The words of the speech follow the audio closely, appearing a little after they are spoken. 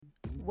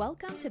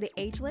Welcome to the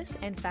Ageless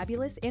and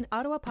Fabulous in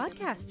Ottawa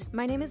podcast.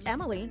 My name is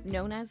Emily,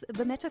 known as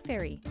the Meta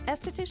Fairy.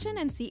 Esthetician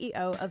and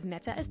CEO of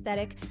Meta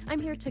Aesthetic, I'm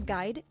here to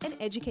guide and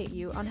educate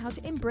you on how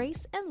to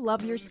embrace and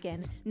love your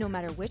skin, no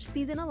matter which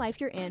season of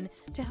life you're in,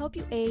 to help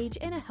you age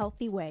in a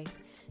healthy way.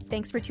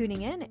 Thanks for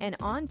tuning in, and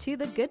on to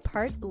the good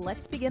part.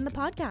 Let's begin the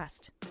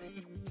podcast.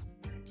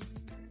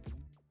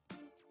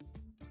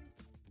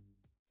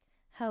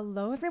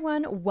 Hello,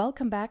 everyone.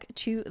 Welcome back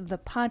to the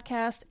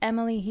podcast.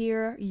 Emily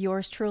here,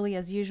 yours truly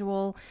as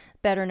usual,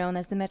 better known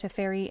as the Meta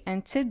Fairy.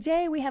 And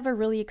today we have a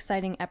really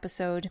exciting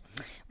episode.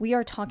 We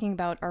are talking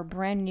about our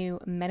brand new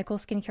medical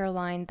skincare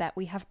line that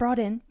we have brought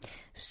in.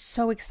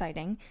 So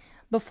exciting.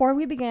 Before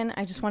we begin,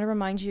 I just want to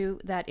remind you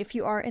that if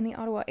you are in the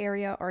Ottawa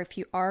area or if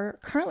you are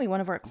currently one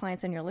of our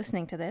clients and you're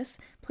listening to this,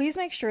 please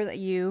make sure that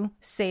you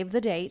save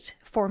the date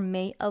for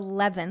May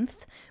 11th.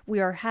 We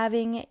are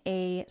having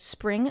a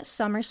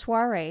spring-summer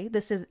soiree.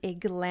 This is a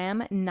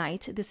glam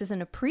night. This is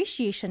an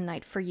appreciation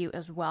night for you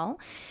as well.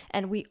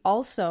 And we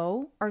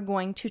also are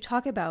going to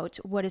talk about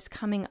what is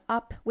coming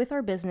up with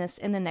our business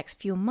in the next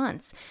few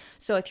months.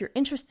 So if you're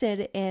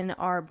interested in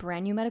our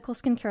brand new medical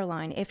skincare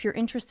line, if you're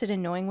interested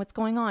in knowing what's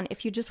going on,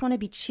 if you just want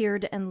to be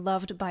cheered and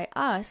loved by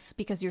us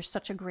because you're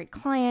such a great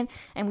client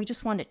and we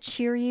just want to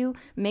cheer you,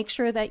 make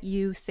sure that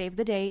you save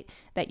the date,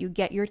 that you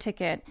get your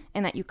ticket,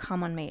 and that you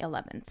come on May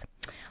 11th.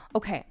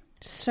 Okay,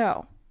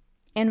 so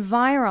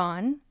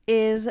Environ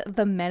is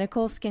the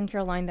medical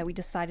skincare line that we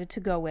decided to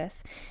go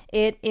with.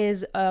 It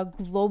is a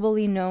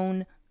globally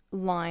known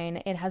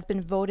line. It has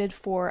been voted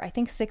for, I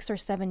think, 6 or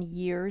 7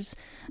 years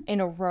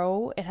in a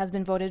row. It has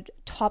been voted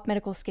top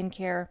medical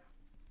skincare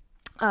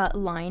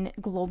line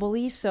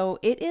globally, so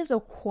it is a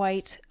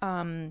quite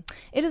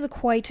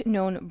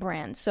known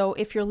brand. So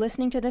if you're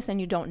listening to this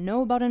and you don't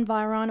know about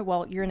Environ,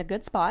 well, you're in a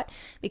good spot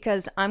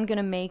because I'm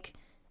gonna make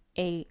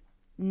a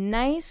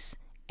nice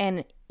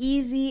and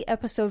easy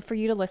episode for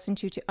you to listen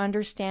to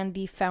understand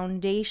the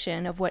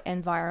foundation of what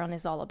Environ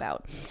is all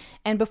about.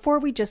 And before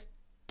we just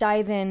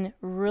dive in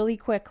really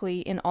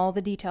quickly in all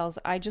the details,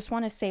 I just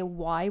want to say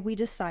why we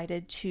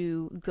decided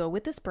to go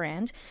with this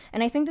brand.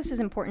 And I think this is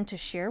important to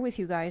share with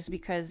you guys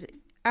because,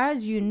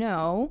 as you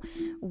know,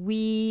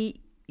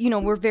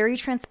 we're very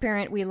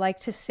transparent. We like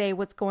to say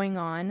what's going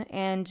on,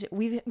 and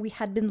we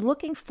had been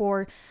looking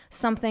for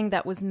something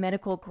that was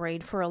medical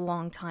grade for a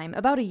long time.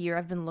 About a year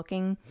I've been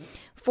looking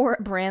for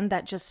a brand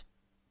that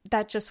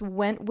just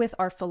went with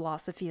our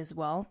philosophy as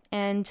well.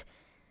 And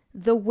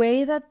the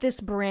way that this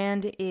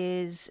brand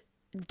is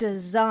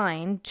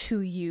designed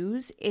to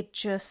use, it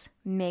just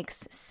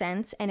makes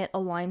sense and it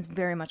aligns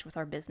very much with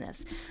our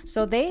business.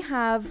 So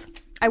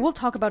I will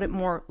talk about it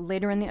more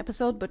later in the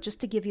episode, but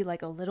just to give you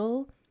like a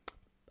little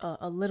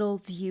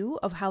view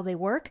of how they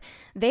work,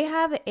 they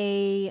have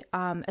a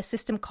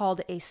system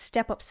called a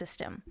step-up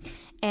system.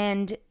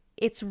 And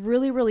it's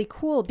really, really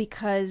cool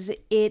because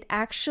it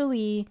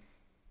actually,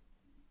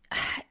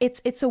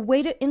 it's a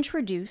way to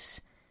introduce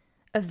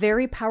a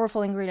very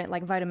powerful ingredient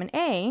like vitamin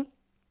A,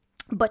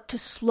 but to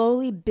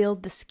slowly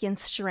build the skin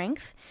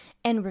strength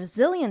and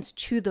resilience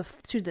to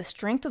the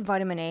strength of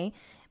vitamin A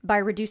by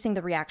reducing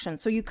the reaction.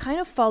 So you kind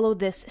of follow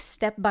this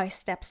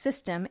step-by-step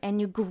system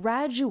and you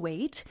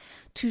graduate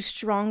to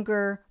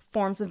stronger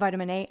forms of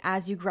vitamin A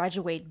as you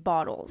graduate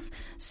bottles.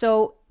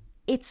 So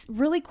it's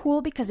really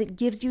cool because it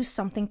gives you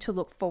something to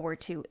look forward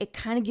to. It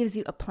kind of gives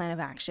you a plan of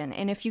action.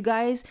 And if you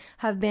guys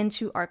have been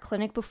to our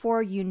clinic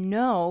before, you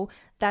know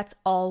that's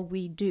all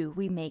we do.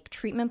 We make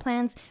treatment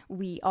plans.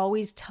 We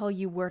always tell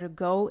you where to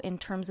go in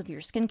terms of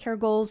your skincare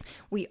goals.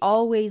 We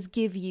always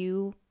give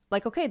you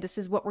like, okay, this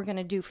is what we're going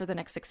to do for the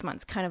next 6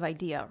 months kind of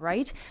idea,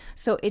 right?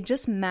 So it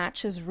just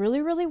matches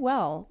really, really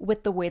well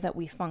with the way that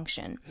we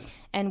function.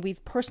 And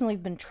we've personally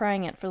been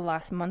trying it for the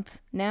last month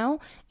now,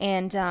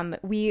 and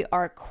we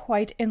are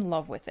quite in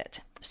love with it.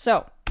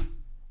 So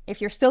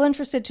if you're still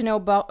interested to know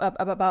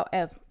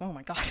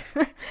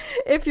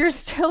if you're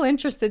still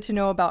interested to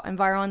know about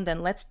Environ,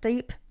 then let's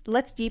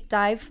deep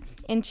dive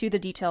into the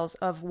details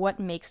of what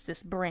makes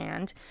this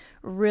brand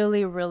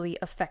really, really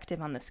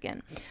effective on the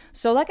skin.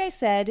 So like I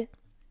said,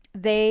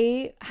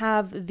 they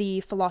have the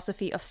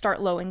philosophy of start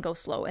low and go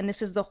slow. And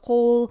this is the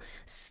whole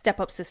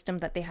step-up system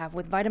that they have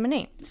with vitamin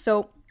A.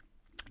 So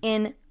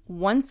in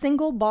one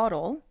single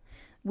bottle,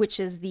 which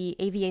is the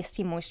AVA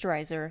Steam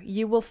Moisturizer,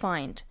 you will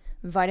find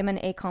vitamin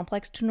A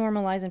complex to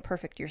normalize and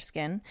perfect your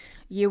skin.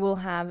 You will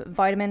have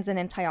vitamins and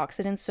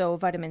antioxidants, so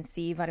vitamin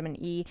C,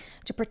 vitamin E,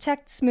 to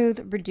protect,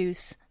 smooth,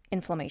 reduce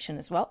inflammation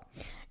as well.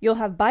 You'll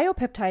have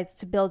biopeptides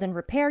to build and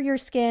repair your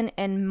skin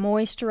and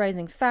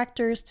moisturizing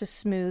factors to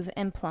smooth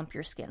and plump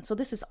your skin. So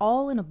this is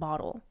all in a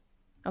bottle,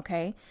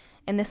 okay?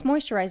 And this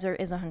moisturizer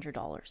is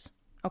 $100,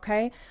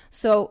 okay?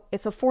 So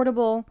it's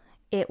affordable,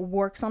 it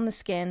works on the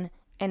skin,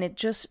 and it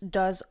just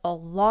does a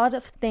lot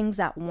of things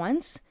at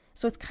once.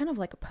 So it's kind of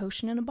like a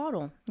potion in a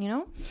bottle, you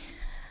know?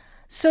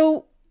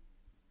 So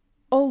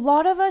a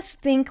lot of us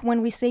think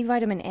when we say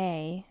vitamin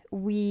A,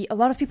 a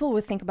lot of people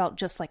would think about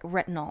just like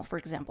retinol, for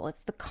example.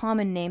 It's the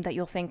common name that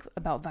you'll think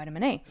about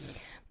vitamin A.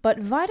 But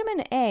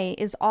vitamin A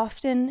is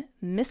often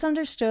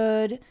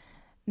misunderstood,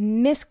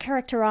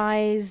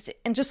 mischaracterized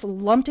and just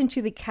lumped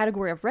into the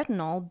category of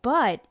retinol,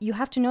 but you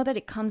have to know that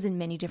it comes in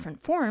many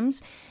different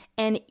forms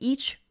and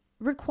each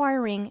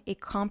requiring a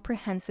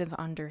comprehensive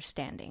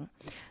understanding.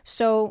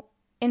 So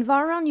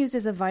Environ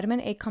uses a vitamin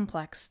A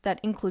complex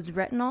that includes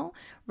retinol,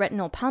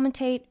 retinol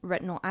palmitate,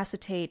 retinol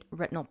acetate,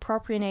 retinol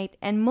propionate,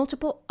 and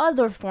multiple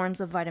other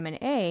forms of vitamin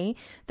A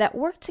that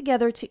work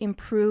together to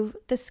improve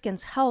the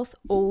skin's health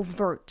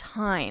over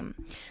time.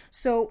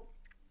 So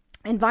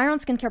Environ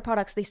skincare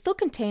products, they still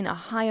contain a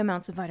high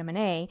amounts of vitamin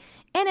A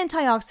and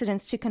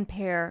antioxidants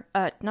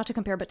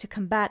to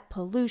combat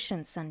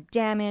pollution, sun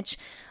damage,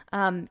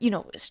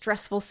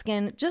 stressful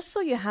skin, just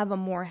so you have a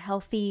more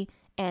healthy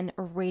and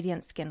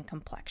radiant skin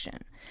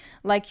complexion.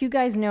 Like you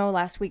guys know,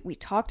 last week we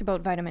talked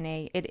about vitamin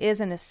A. It is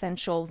an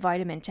essential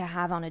vitamin to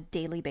have on a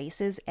daily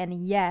basis.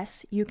 And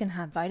yes, you can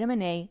have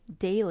vitamin A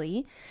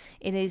daily.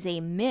 It is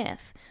a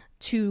myth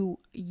to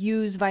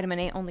use vitamin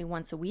A only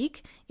once a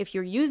week. If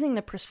you're using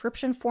the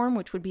prescription form,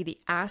 which would be the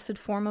acid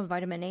form of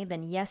vitamin A,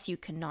 then yes, you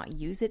cannot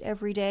use it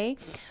every day.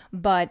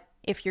 But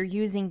if you're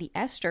using the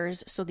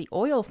esters, so the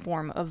oil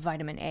form of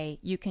vitamin A,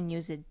 you can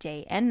use it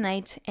day and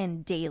night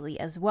and daily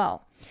as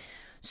well.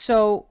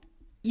 So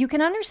you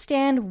can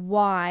understand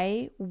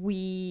why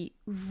we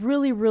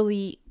really,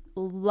 really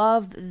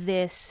love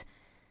this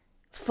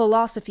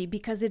philosophy,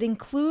 because it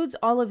includes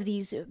all of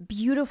these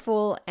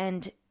beautiful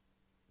and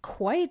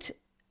quite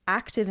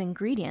active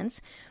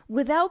ingredients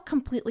without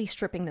completely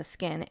stripping the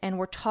skin. And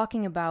we're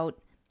talking about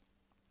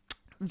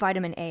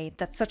vitamin A.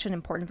 That's such an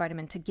important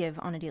vitamin to give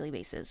on a daily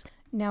basis.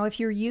 Now, if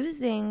you're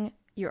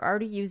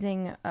already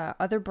using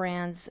other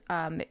brands,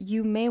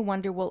 you may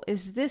wonder, well,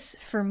 is this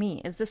for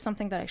me? Is this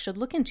something that I should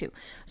look into?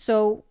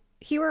 So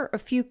here are a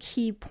few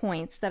key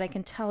points that I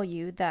can tell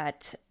you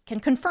that can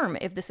confirm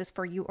if this is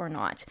for you or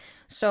not.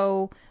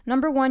 So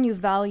number one, you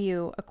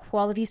value a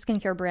quality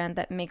skincare brand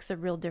that makes a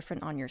real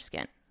difference on your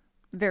skin.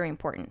 Very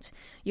important.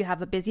 You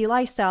have a busy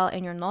lifestyle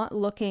and you're not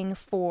looking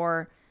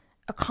for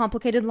a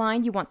complicated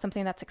line. You want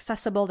something that's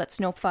accessible, that's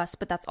no fuss,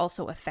 but that's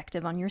also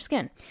effective on your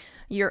skin.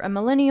 You're a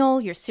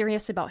millennial, you're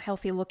serious about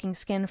healthy looking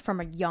skin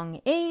from a young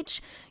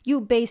age.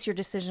 You base your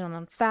decision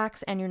on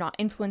facts and you're not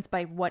influenced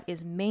by what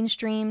is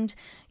mainstreamed.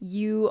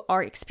 You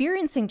are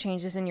experiencing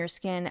changes in your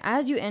skin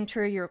as you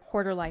enter your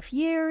quarter life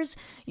years.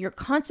 You're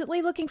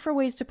constantly looking for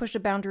ways to push the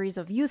boundaries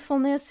of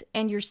youthfulness,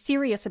 and you're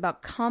serious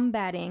about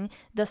combating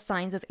the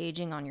signs of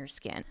aging on your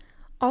skin.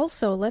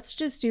 Also, let's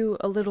just do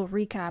a little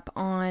recap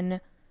on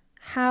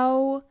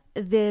how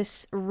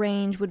this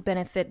range would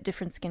benefit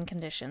different skin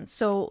conditions.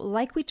 So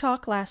like we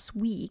talked last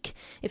week,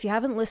 if you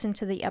haven't listened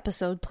to the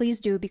episode, please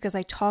do, because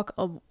I talk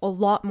a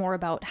lot more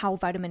about how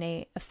vitamin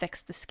A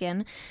affects the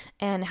skin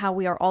and how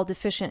we are all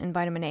deficient in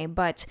vitamin A.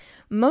 But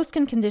most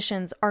skin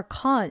conditions are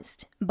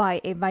caused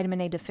by a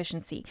vitamin A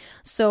deficiency.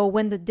 So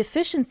when the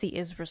deficiency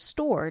is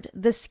restored,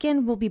 the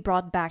skin will be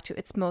brought back to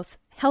its most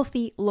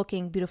healthy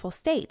looking, beautiful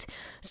state.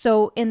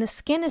 So in the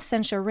Skin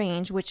Essentia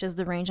range, which is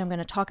the range I'm going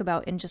to talk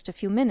about in just a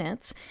few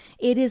minutes,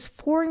 it is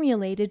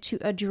formulated to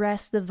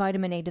address the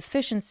vitamin A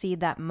deficiency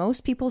that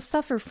most people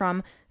suffer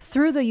from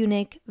through the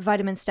unique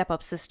vitamin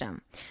step-up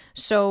system.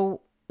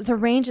 So the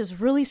range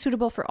is really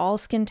suitable for all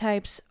skin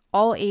types,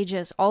 all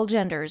ages, all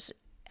genders,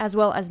 as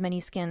well as many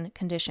skin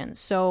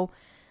conditions. So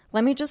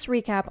let me just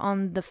recap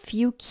on the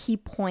few key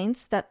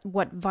points that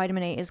what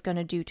vitamin A is going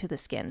to do to the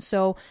skin.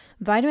 So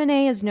vitamin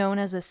A is known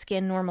as a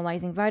skin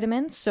normalizing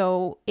vitamin.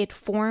 So it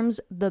forms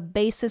the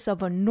basis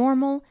of a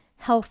normal,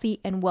 healthy,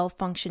 and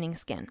well-functioning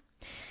skin.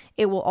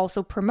 It will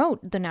also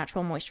promote the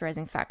natural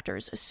moisturizing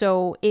factors.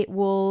 So it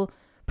will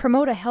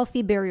promote a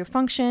healthy barrier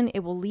function.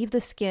 It will leave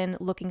the skin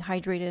looking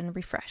hydrated and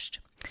refreshed.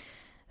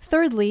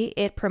 Thirdly,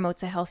 it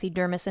promotes a healthy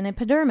dermis and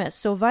epidermis.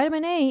 So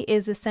vitamin A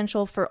is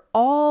essential for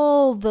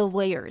all the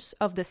layers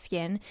of the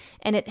skin,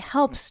 and it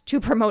helps to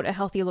promote a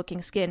healthy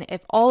looking skin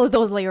if all of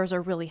those layers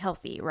are really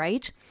healthy,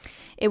 right?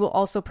 It will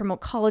also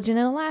promote collagen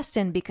and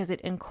elastin because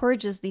it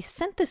encourages the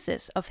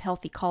synthesis of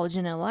healthy collagen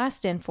and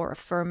elastin for a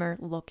firmer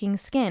looking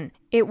skin.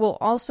 It will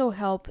also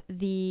help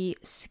the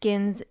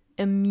skin's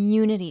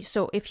immunity.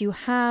 So if you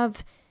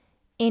have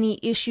any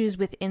issues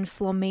with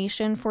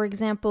inflammation, for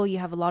example, you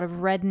have a lot of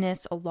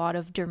redness, a lot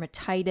of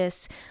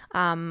dermatitis,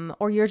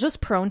 or you're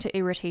just prone to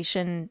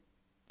irritation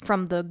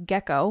from the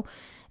get-go,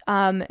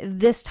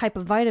 this type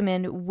of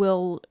vitamin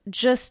will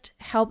just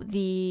help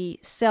the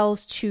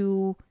cells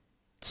to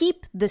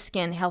keep the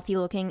skin healthy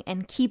looking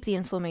and keep the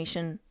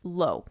inflammation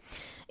low.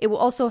 It will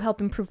also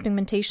help improve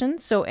pigmentation.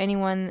 So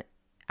anyone,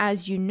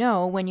 as you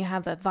know, when you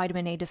have a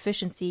vitamin A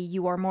deficiency,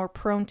 you are more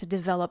prone to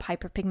develop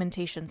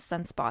hyperpigmentation,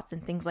 sunspots,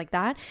 and things like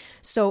that.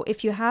 So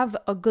if you have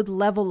a good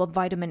level of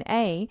vitamin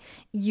A,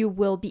 you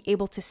will be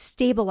able to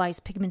stabilize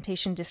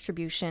pigmentation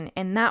distribution,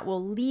 and that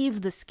will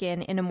leave the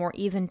skin in a more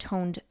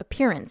even-toned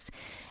appearance.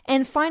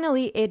 And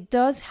finally, it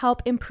does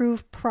help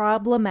improve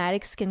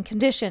problematic skin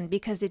condition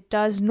because it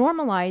does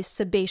normalize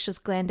sebaceous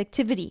gland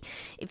activity.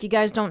 If you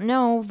guys don't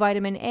know,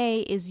 vitamin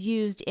A is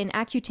used in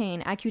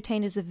Accutane.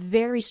 Accutane is a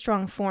very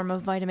strong form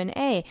of vitamin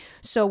A.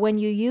 So when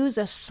you use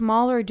a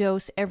smaller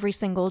dose every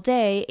single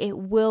day, it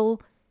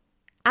will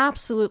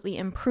absolutely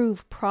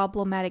improve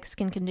problematic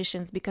skin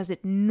conditions because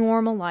it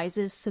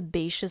normalizes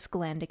sebaceous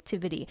gland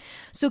activity.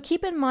 So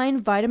keep in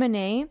mind, vitamin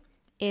A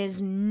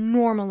is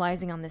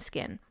normalizing on the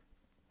skin.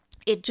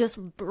 It just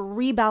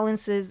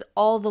rebalances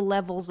all the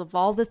levels of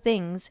all the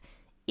things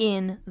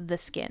in the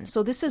skin.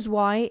 So this is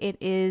why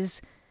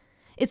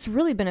it's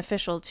really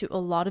beneficial to a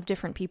lot of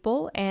different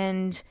people,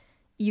 and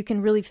you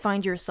can really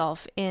find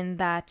yourself in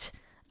that,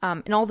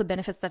 in all the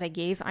benefits that I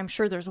gave. I'm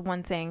sure there's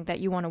one thing that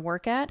you want to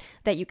work at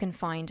that you can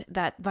find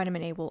that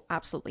vitamin A will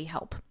absolutely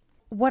help.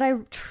 What I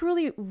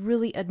truly,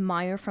 really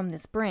admire from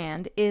this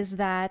brand is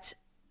that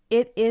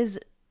it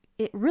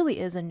really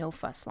is a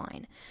no-fuss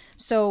line.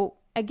 So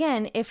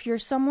again, if you're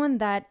someone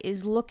that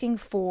is looking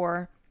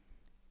for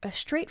a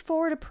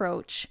straightforward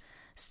approach,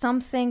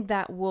 something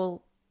that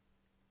will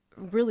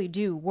really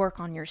do work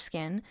on your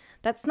skin,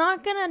 that's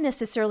not going to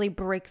necessarily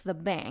break the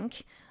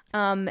bank,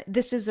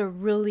 this is a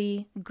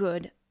really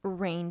good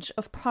range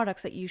of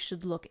products that you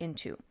should look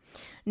into.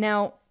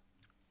 Now,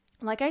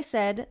 like I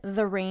said,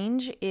 the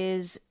range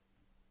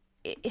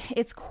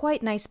it's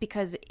quite nice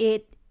because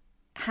it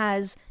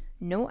has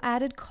no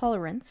added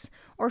colorants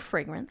or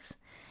fragrance.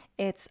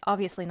 It's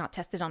obviously not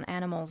tested on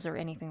animals or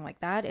anything like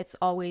that. It's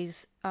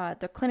always,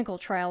 the clinical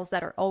trials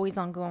that are always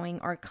ongoing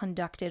are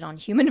conducted on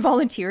human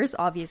volunteers,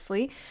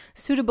 obviously,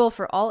 suitable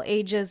for all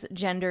ages,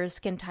 genders,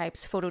 skin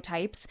types,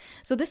 phototypes.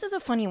 So this is a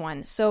funny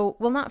one. So,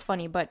 well, not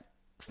funny, but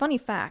funny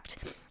fact,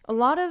 a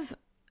lot of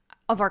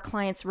our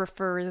clients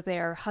refer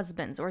their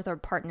husbands or their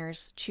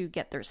partners to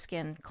get their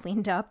skin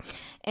cleaned up.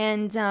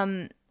 And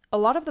a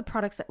lot of the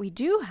products that we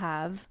do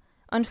have,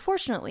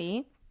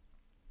 unfortunately,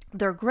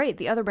 they're great.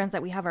 The other brands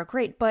that we have are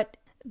great, but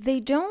they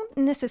don't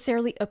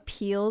necessarily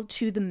appeal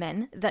to the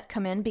men that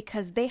come in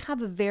because they have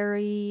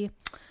either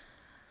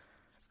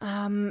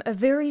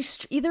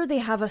they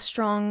have a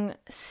strong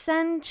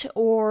scent,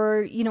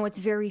 or, it's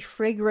very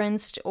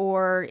fragranced,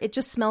 or it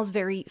just smells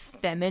very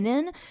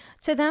feminine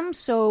to them.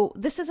 So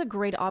this is a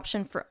great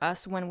option for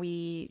us when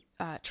we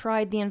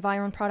tried the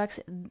Environ products.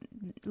 It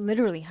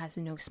literally has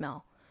no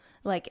smell.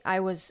 Like, I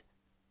was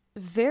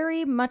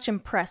very much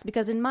impressed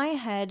because in my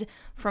head,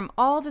 from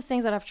all the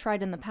things that I've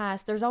tried in the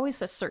past, there's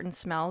always a certain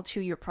smell to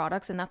your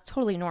products, and that's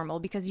totally normal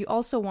because you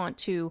also want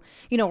to,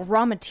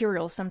 raw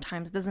material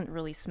sometimes doesn't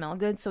really smell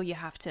good, so you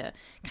have to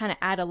kind of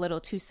add a little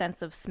 2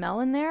 cents of smell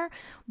in there.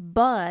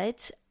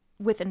 But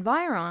with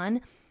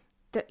Environ,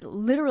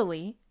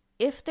 literally,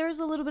 if there's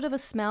a little bit of a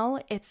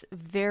smell, it's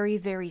very,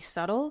 very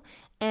subtle,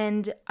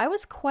 and I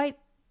was quite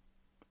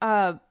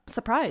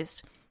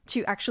surprised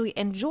to actually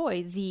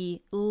enjoy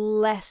the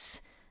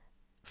less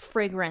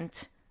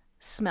fragrant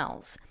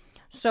smells.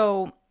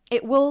 So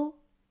it will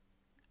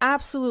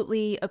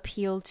absolutely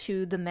appeal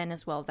to the men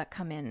as well that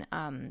come in.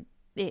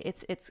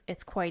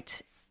 It's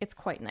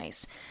quite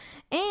nice.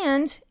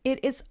 And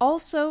it is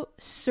also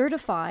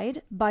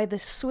certified by the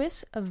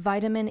Swiss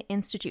Vitamin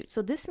Institute.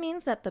 So this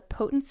means that the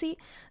potency,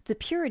 the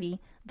purity,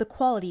 the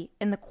quality,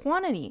 and the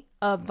quantity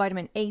of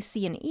vitamin A,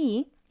 C, and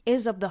E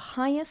is of the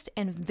highest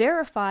and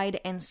verified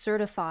and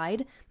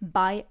certified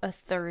by a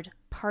third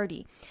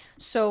party.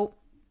 So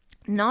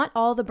not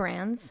all the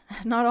brands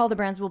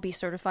will be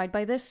certified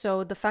by this.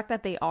 So the fact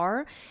that they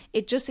are,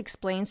 it just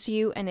explains to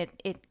you, and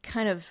it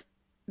kind of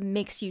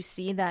makes you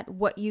see that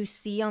what you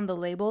see on the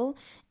label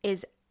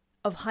is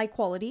of high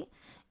quality.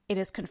 It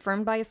is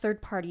confirmed by a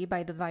third party,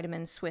 by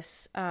the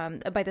Swiss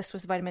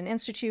Vitamin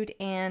Institute,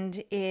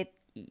 and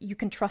you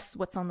can trust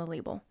what's on the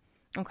label.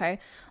 Okay.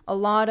 A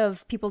lot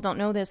of people don't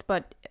know this,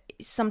 but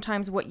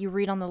sometimes what you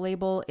read on the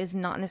label is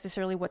not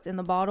necessarily what's in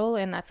the bottle.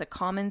 And that's a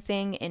common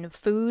thing in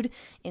food,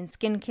 in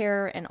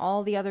skincare, and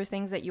all the other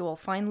things that you will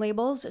find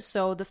labels.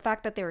 So the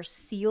fact that they're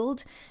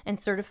sealed and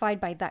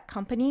certified by that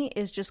company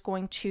is just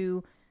going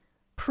to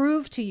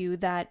prove to you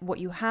that what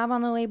you have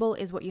on the label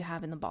is what you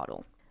have in the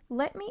bottle.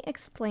 Let me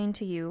explain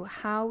to you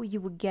how you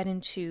would get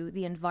into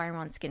the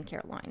Environ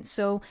skincare line.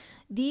 So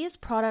these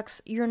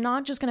products, you're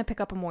not just going to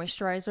pick up a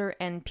moisturizer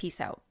and peace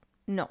out.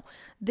 No,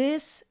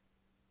 these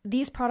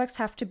products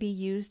have to be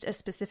used a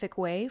specific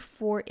way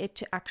for it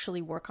to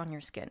actually work on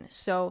your skin.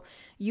 So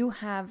you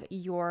have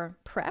your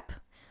prep,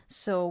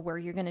 so where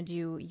you're going to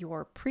do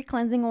your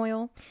pre-cleansing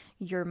oil,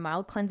 your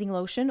mild cleansing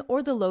lotion,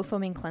 or the low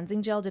foaming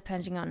cleansing gel,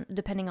 depending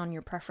on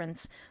your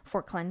preference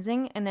for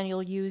cleansing. And then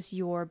you'll use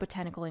your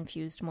botanical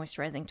infused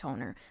moisturizing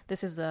toner.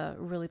 This is a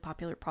really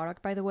popular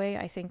product, by the way.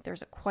 I think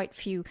there's quite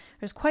few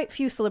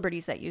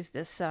celebrities that use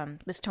this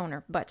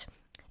toner. But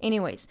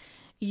anyways,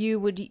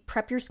 you would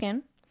prep your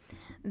skin.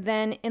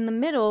 Then in the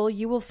middle,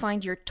 you will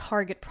find your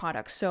target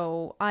products.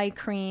 So eye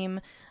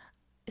cream,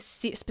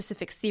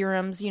 specific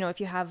serums. If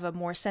you have a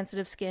more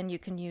sensitive skin, you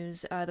can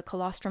use the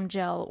colostrum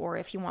gel, or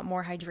if you want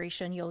more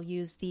hydration, you'll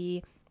use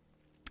the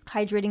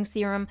hydrating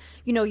serum.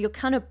 You'll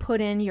kind of put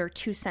in your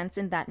 2 cents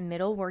in that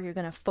middle where you're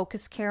going to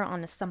focus care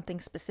on something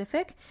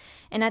specific.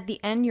 And at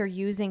the end,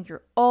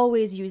 you're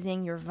always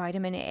using your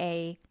vitamin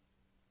A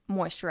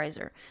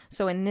moisturizer.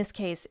 So in this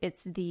case,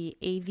 it's the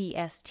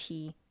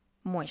AVST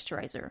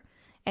moisturizer.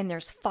 And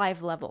there's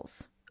 5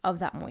 levels of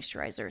that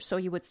moisturizer. So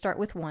you would start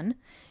with one.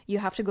 You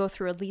have to go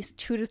through at least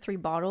 2 to 3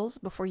 bottles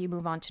before you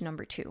move on to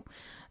number 2,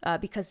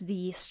 because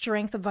the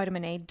strength of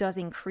vitamin A does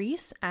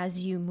increase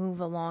as you move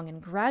along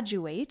and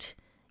graduate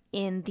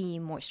in the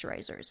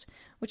moisturizers,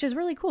 which is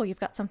really cool. You've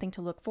got something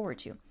to look forward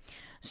to.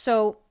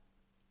 So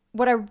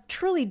what I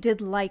truly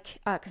did like,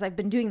 because I've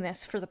been doing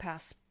this for the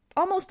past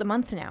almost a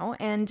month now,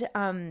 and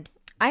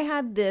I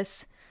had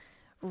this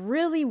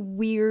really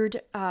weird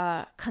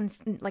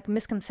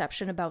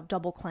misconception about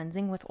double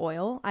cleansing with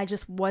oil. I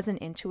just wasn't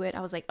into it.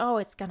 I was like, oh,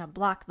 it's gonna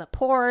block the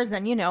pores,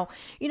 and you know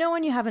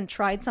when you haven't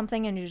tried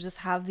something and you just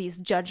have these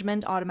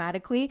judgment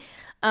automatically.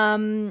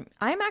 I'm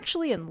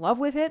actually in love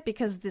with it,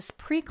 because this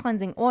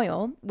pre-cleansing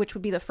oil, which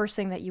would be the first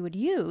thing that you would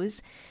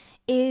use,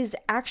 is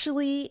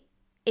actually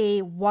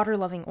a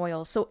water-loving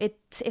oil. So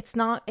it's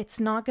not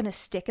going to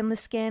stick in the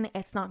skin,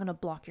 it's not going to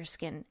block your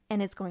skin,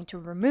 and it's going to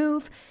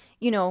remove,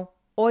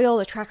 oil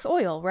attracts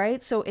oil,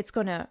 right? So it's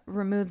going to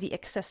remove the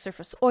excess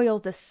surface oil,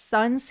 the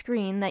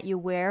sunscreen that you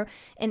wear,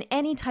 and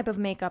any type of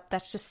makeup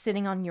that's just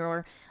sitting on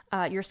your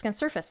skin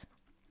surface.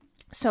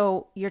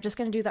 So you're just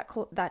going to do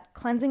that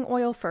cleansing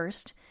oil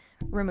first,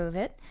 remove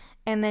it,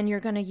 and then you're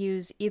going to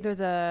use either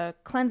the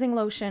cleansing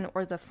lotion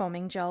or the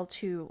foaming gel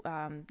to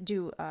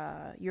do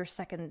your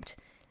second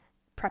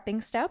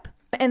prepping step.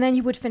 And then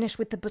you would finish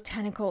with the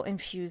botanical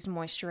infused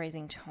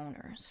moisturizing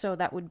toner. So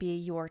that would be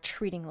your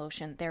treating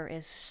lotion. There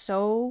is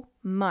so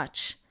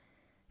much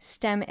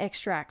stem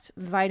extract,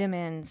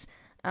 vitamins,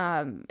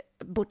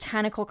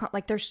 botanical,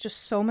 there's just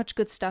so much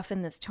good stuff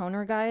in this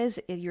toner, guys.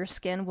 Your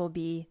skin will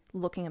be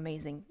looking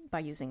amazing by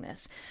using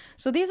this.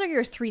 So these are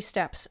your 3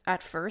 steps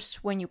at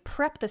first when you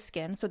prep the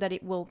skin so that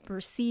it will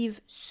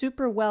receive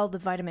super well the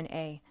vitamin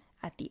A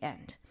at the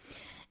end.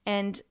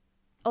 And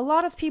a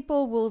lot of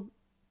people will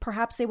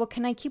perhaps say, well,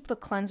 can I keep the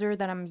cleanser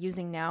that I'm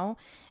using now?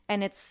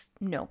 And it's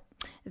no.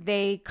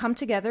 They come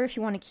together. If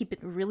you want to keep it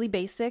really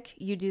basic,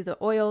 you do the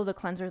oil, the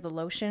cleanser, the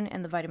lotion,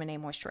 and the vitamin A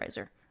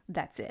moisturizer.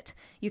 That's it.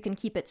 You can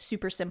keep it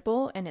super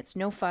simple, and it's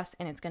no fuss,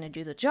 and it's going to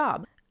do the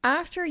job.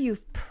 After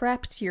you've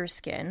prepped your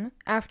skin,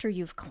 after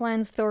you've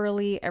cleansed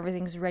thoroughly,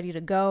 everything's ready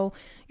to go,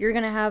 you're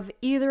going to have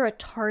either a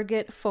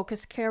Target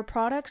Focus Care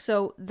product.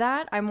 So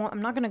that I'm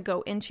not going to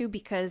go into,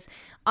 because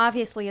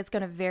obviously it's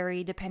going to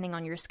vary depending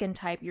on your skin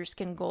type, your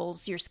skin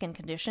goals, your skin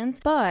conditions.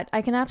 But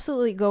I can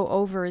absolutely go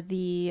over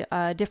the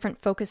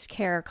different Focus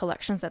Care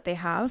collections that they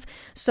have.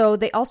 So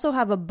they also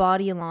have a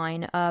body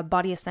line,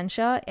 Body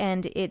Essentia,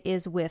 and it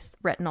is with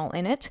retinol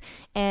in it.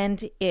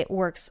 And it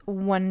works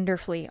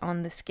wonderfully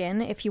on the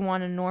skin. If you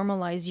want to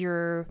normalize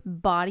your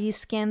body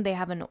skin, they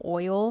have an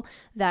oil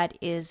that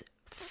is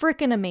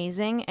freaking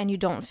amazing, and you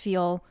don't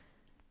feel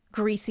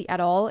greasy at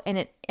all.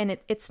 And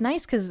it's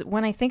nice, because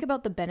when I think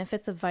about the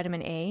benefits of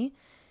vitamin A,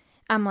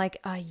 I'm like,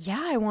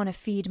 I want to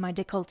feed my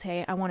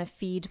décolleté, I want to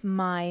feed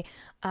my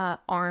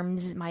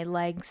arms, my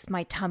legs,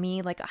 my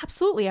tummy.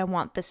 Absolutely, I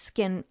want the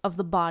skin of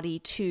the body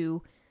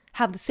to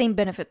have the same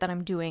benefit that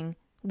I'm doing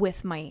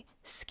with my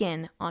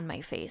skin on my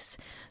face.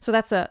 So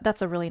that's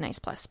a really nice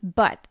plus.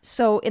 But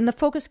so in the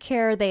Focus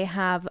Care, they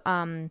have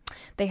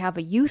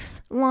a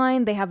youth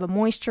line, they have a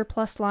moisture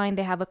plus line,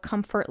 they have a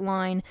comfort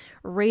line,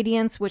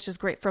 radiance, which is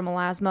great for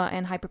melasma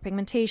and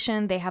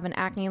hyperpigmentation, they have an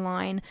acne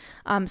line.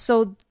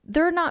 So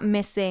they're not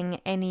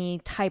missing any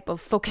type of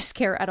Focus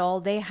Care at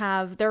all.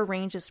 Their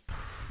range is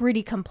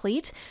pretty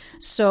complete.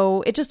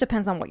 So it just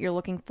depends on what you're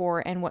looking for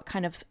and what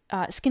kind of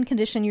skin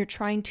condition you're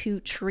trying to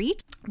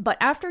treat. But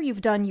after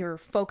you've done your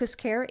Focus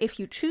Care, if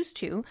you choose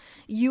to,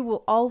 you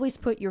will always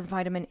put your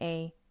vitamin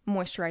A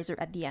moisturizer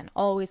at the end.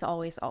 Always,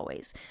 always,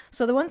 always.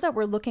 So the ones that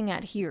we're looking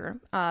at here,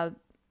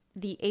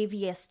 the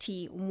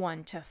AVST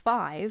 1 to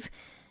 5,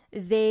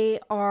 they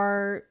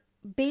are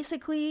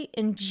basically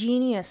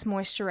ingenious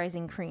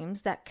moisturizing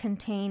creams that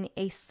contain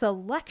a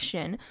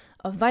selection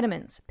of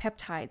vitamins,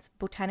 peptides,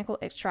 botanical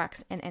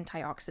extracts, and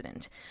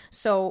antioxidant.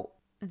 So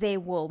they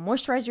will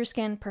moisturize your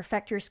skin,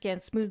 perfect your skin,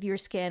 smooth your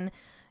skin.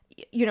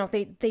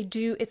 They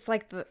do, it's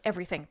like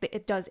everything.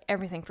 It does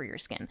everything for your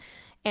skin.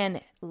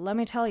 And let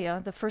me tell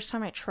you, the first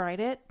time I tried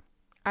it,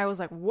 I was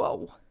like,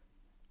 whoa,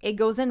 it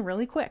goes in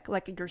really quick.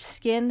 Your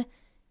skin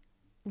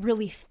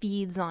really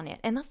feeds on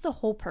it. And that's the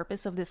whole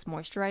purpose of this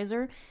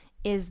moisturizer,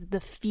 is the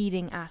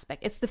feeding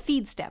aspect. It's the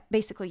feed step.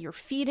 Basically, you're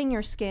feeding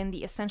your skin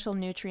the essential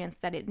nutrients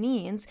that it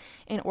needs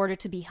in order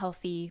to be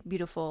healthy,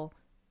 beautiful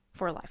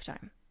for a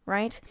lifetime.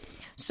 Right?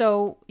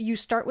 So you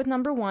start with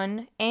number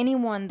 1.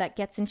 Anyone that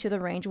gets into the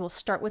range will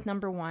start with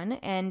number 1.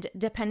 And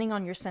depending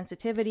on your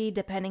sensitivity,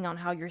 depending on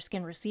how your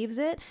skin receives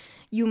it,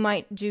 you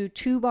might do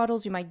 2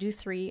 bottles, you might do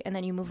 3, and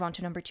then you move on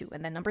to number 2,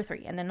 and then number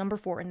 3, and then number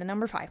 4, and then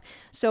number 5.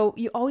 So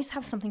you always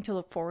have something to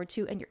look forward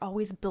to, and you're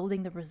always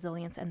building the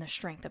resilience and the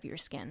strength of your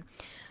skin.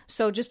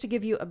 So just to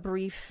give you a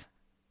brief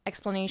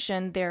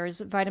explanation, there's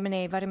vitamin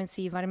A, vitamin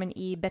C, vitamin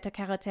E,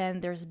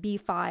 beta-carotene, there's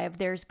B5,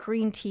 there's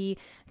green tea,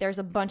 there's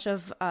a bunch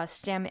of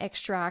stem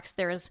extracts,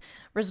 there's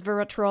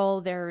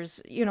resveratrol,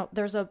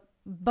 there's a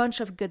bunch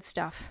of good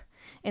stuff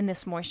in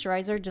this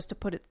moisturizer, just to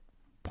put it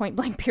point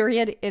blank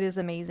period. It is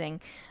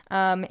amazing.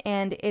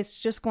 And it's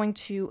just going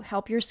to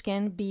help your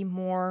skin be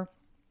more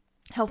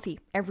healthy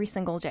every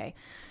single day.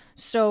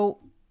 So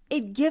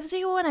it gives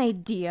you an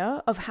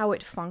idea of how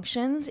it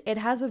functions. It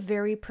has a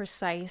very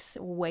precise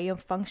way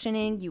of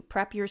functioning. You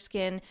prep your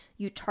skin,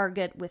 you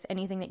target with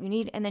anything that you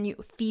need, and then you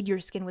feed your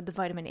skin with the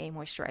vitamin A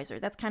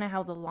moisturizer. That's kind of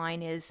how the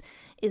line is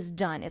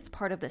done. It's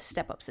part of the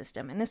step-up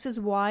system. And this is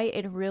why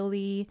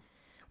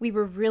we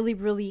were really,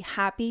 really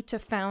happy to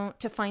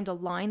find a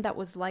line that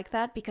was like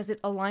that, because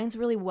it aligns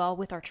really well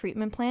with our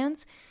treatment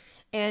plans.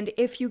 And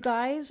if you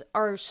guys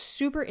are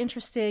super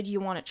interested, you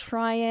want to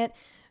try it,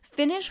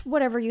 finish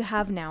whatever you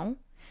have now.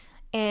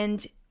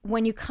 And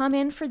when you come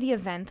in for the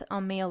event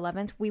on May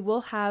 11th, we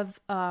will have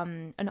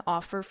an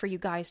offer for you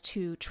guys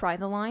to try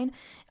the line.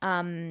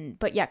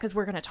 But yeah, because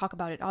we're going to talk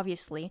about it,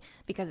 obviously,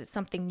 because it's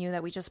something new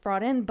that we just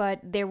brought in. But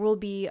there will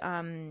be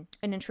an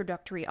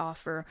introductory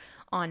offer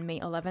on May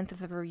 11th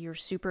if ever you're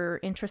super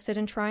interested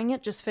in trying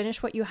it. Just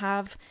finish what you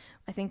have.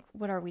 I think,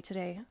 what are we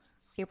today?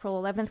 April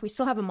 11th. We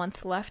still have a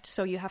month left,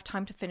 so you have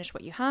time to finish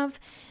what you have.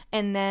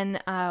 And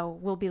then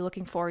we'll be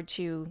looking forward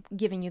to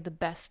giving you the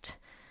best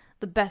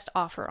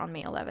offer on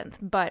May 11th,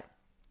 but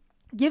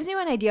gives you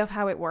an idea of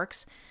how it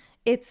works.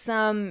 It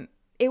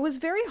was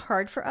very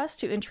hard for us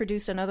to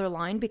introduce another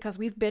line because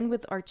we've been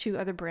with our two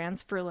other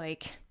brands for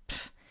like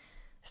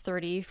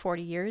 30,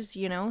 40 years,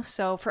 you know?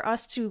 So for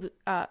us to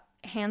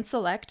hand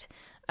select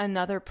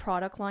another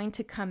product line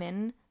to come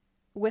in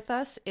with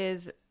us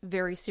is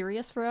very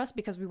serious for us,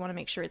 because we want to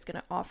make sure it's going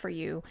to offer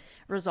you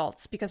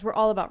results, because we're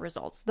all about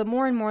results. The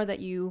more and more that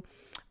you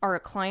are a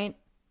client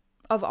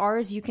of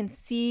ours, you can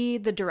see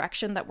the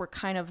direction that we're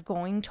kind of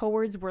going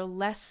towards. We're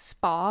less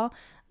spa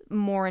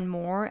more and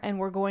more, and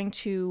we're going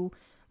to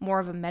more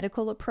of a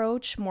medical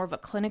approach, more of a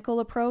clinical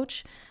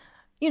approach,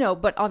 you know,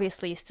 but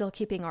obviously still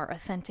keeping our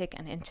authentic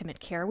and intimate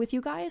care with you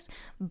guys.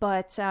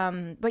 But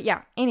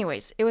yeah,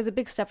 anyways, it was a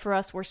big step for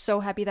us. We're so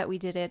happy that we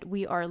did it.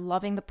 We are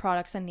loving the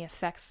products and the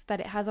effects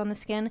that it has on the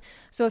skin.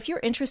 So if you're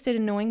interested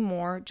in knowing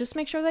more, just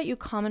make sure that you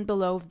comment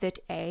below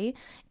VIT-A.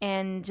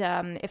 And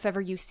if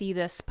ever you see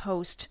this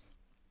post,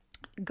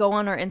 go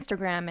on our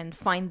Instagram and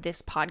find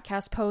this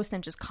podcast post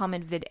and just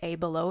comment VIT-A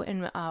below,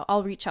 and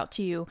I'll reach out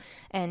to you,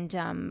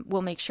 and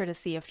we'll make sure to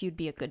see if you'd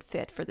be a good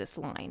fit for this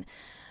line.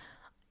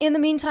 In the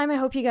meantime, I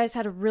hope you guys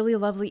had a really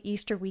lovely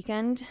Easter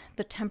weekend.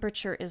 The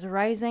temperature is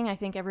rising. I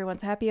think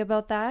everyone's happy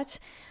about that.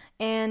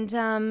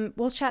 And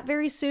we'll chat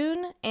very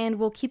soon, and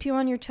we'll keep you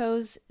on your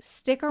toes.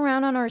 Stick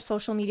around on our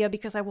social media,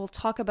 because I will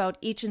talk about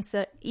each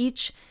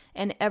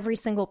and every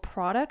single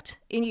product,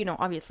 and, you know,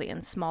 obviously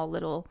in small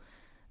little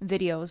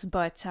videos,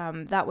 but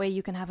that way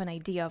you can have an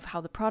idea of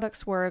how the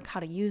products work, how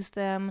to use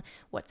them,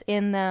 what's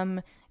in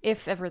them,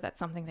 if ever that's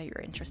something that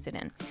you're interested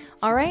in.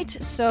 All right,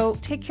 so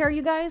take care,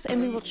 you guys, and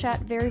we will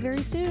chat very,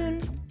 very soon.